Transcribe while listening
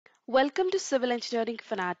Welcome to Civil Engineering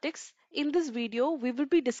Fanatics. In this video, we will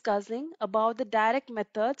be discussing about the direct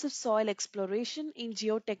methods of soil exploration in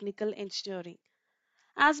geotechnical engineering.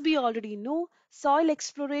 As we already know, soil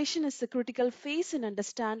exploration is the critical phase in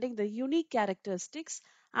understanding the unique characteristics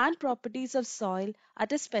and properties of soil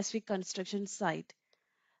at a specific construction site.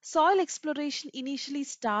 Soil exploration initially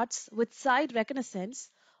starts with site reconnaissance,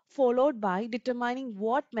 followed by determining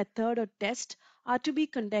what method or test are to be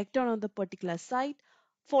conducted on the particular site,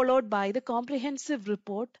 followed by the comprehensive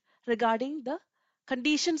report regarding the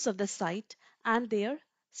conditions of the site and their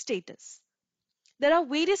status. There are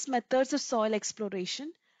various methods of soil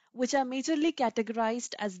exploration, which are majorly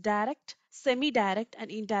categorized as direct, semi direct, and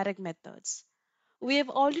indirect methods. We have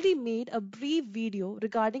already made a brief video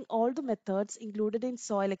regarding all the methods included in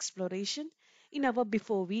soil exploration in our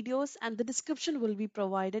before videos, and the description will be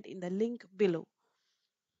provided in the link below.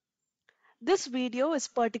 This video is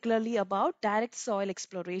particularly about direct soil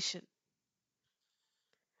exploration.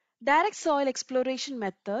 Direct soil exploration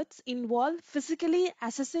methods involve physically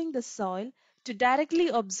assessing the soil to directly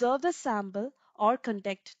observe the sample or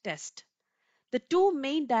conduct test. The two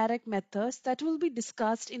main direct methods that will be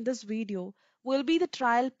discussed in this video will be the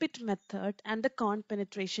trial pit method and the cone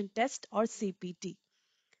penetration test or CPT.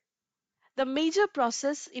 The major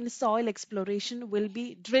process in soil exploration will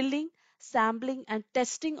be drilling, sampling and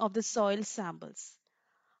testing of the soil samples.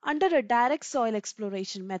 Under a direct soil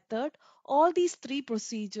exploration method, all these three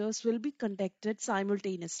procedures will be conducted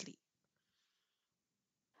simultaneously.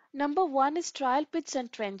 Number one is trial pits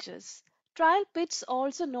and trenches. Trial pits,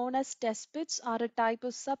 also known as test pits, are a type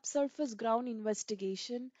of subsurface ground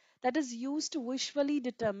investigation that is used to visually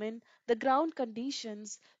determine the ground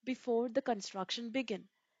conditions before the construction begins.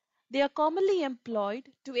 They are commonly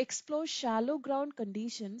employed to explore shallow ground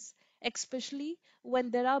conditions, especially when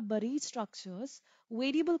there are buried structures,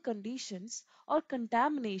 variable conditions, or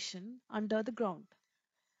contamination under the ground.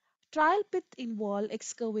 Trial pits involve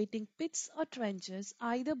excavating pits or trenches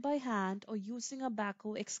either by hand or using a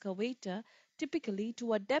backhoe excavator, typically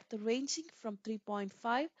to a depth ranging from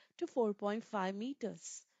 3.5 to 4.5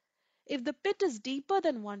 meters. If the pit is deeper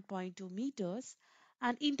than 1.2 meters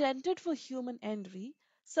and intended for human entry,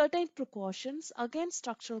 certain precautions against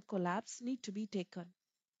structural collapse need to be taken.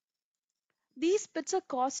 These pits are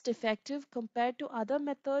cost effective compared to other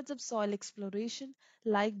methods of soil exploration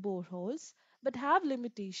like boreholes, but have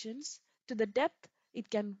limitations to the depth it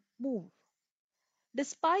can move.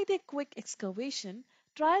 Despite their quick excavation,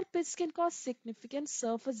 trial pits can cause significant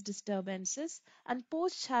surface disturbances and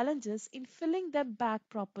pose challenges in filling them back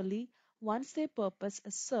properly once their purpose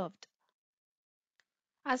is served.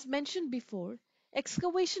 As mentioned before,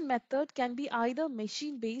 excavation method can be either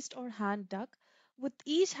machine-based or hand-dug, with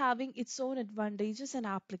each having its own advantages and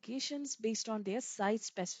applications based on their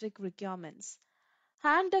site-specific requirements.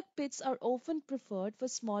 Hand-dug pits are often preferred for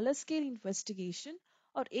smaller scale investigation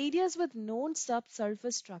or areas with known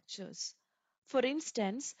subsurface structures. For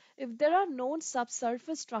instance, if there are known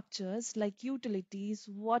subsurface structures like utilities,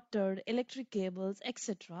 water, electric cables,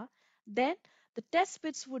 etc., then the test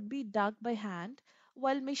pits would be dug by hand,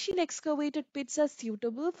 while machine excavated pits are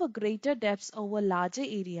suitable for greater depths over larger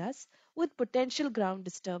areas with potential ground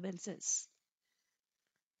disturbances.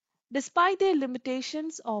 Despite their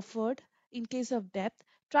limitations offered in case of depth,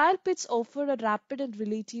 trial pits offer a rapid and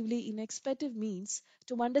relatively inexpensive means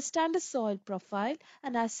to understand the soil profile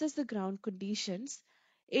and assess the ground conditions,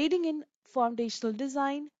 aiding in foundational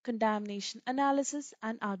design, contamination analysis,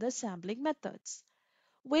 and other sampling methods.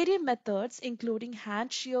 Various methods, including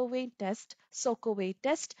hand shear vein test, soakaway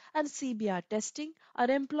test, and CBR testing,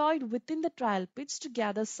 are employed within the trial pits to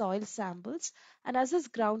gather soil samples and assess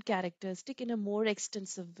ground characteristic in a more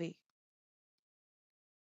extensive way.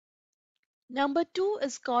 Number two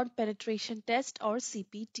is cone penetration test or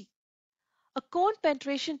CPT. A cone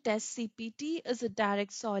penetration test CPT is a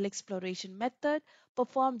direct soil exploration method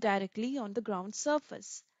performed directly on the ground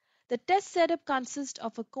surface. The test setup consists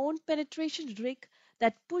of a cone penetration rig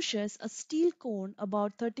that pushes a steel cone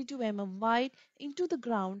about 32 mm wide into the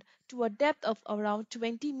ground to a depth of around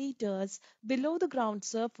 20 meters below the ground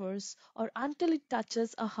surface or until it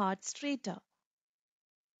touches a hard strata.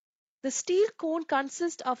 The steel cone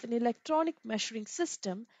consists of an electronic measuring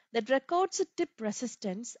system that records the tip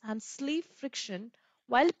resistance and sleeve friction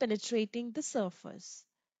while penetrating the surface.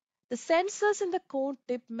 The sensors in the cone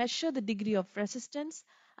tip measure the degree of resistance,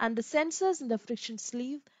 and the sensors in the friction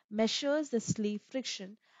sleeve measures the sleeve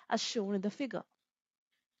friction as shown in the figure.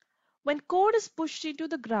 When cone is pushed into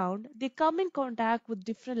the ground, they come in contact with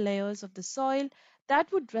different layers of the soil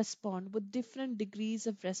that would respond with different degrees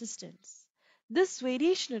of resistance. This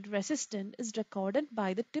variation in resistance is recorded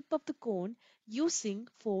by the tip of the cone using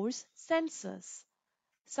force sensors.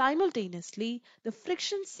 Simultaneously, the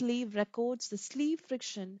friction sleeve records the sleeve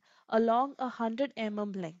friction along a 100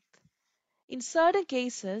 length. In certain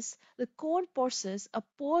cases, the cone possesses a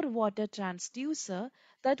pore water transducer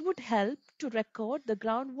that would help to record the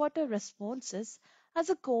groundwater responses as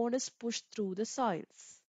a cone is pushed through the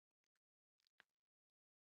soils.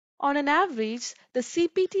 On an average, the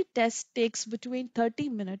CPT test takes between 30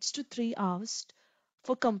 minutes to 3 hours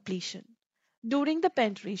for completion. During the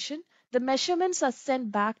penetration, the measurements are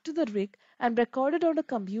sent back to the rig and recorded on a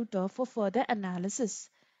computer for further analysis.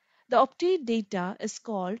 The obtained data is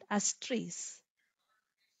called as trace.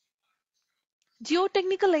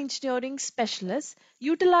 Geotechnical engineering specialists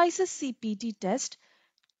utilizes CPT test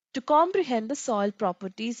to comprehend the soil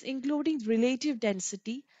properties including relative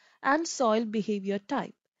density and soil behavior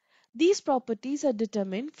type. These properties are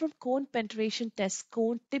determined from cone penetration test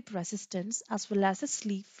cone tip resistance as well as the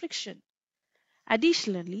sleeve friction.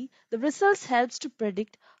 Additionally, the results helps to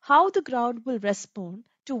predict how the ground will respond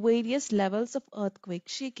to various levels of earthquake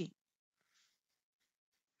shaking.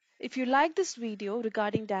 If you like this video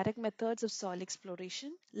regarding direct methods of soil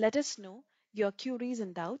exploration, let us know your queries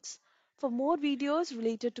and doubts. For more videos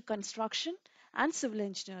related to construction and civil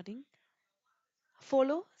engineering,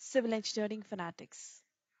 follow Civil Engineering Fanatics.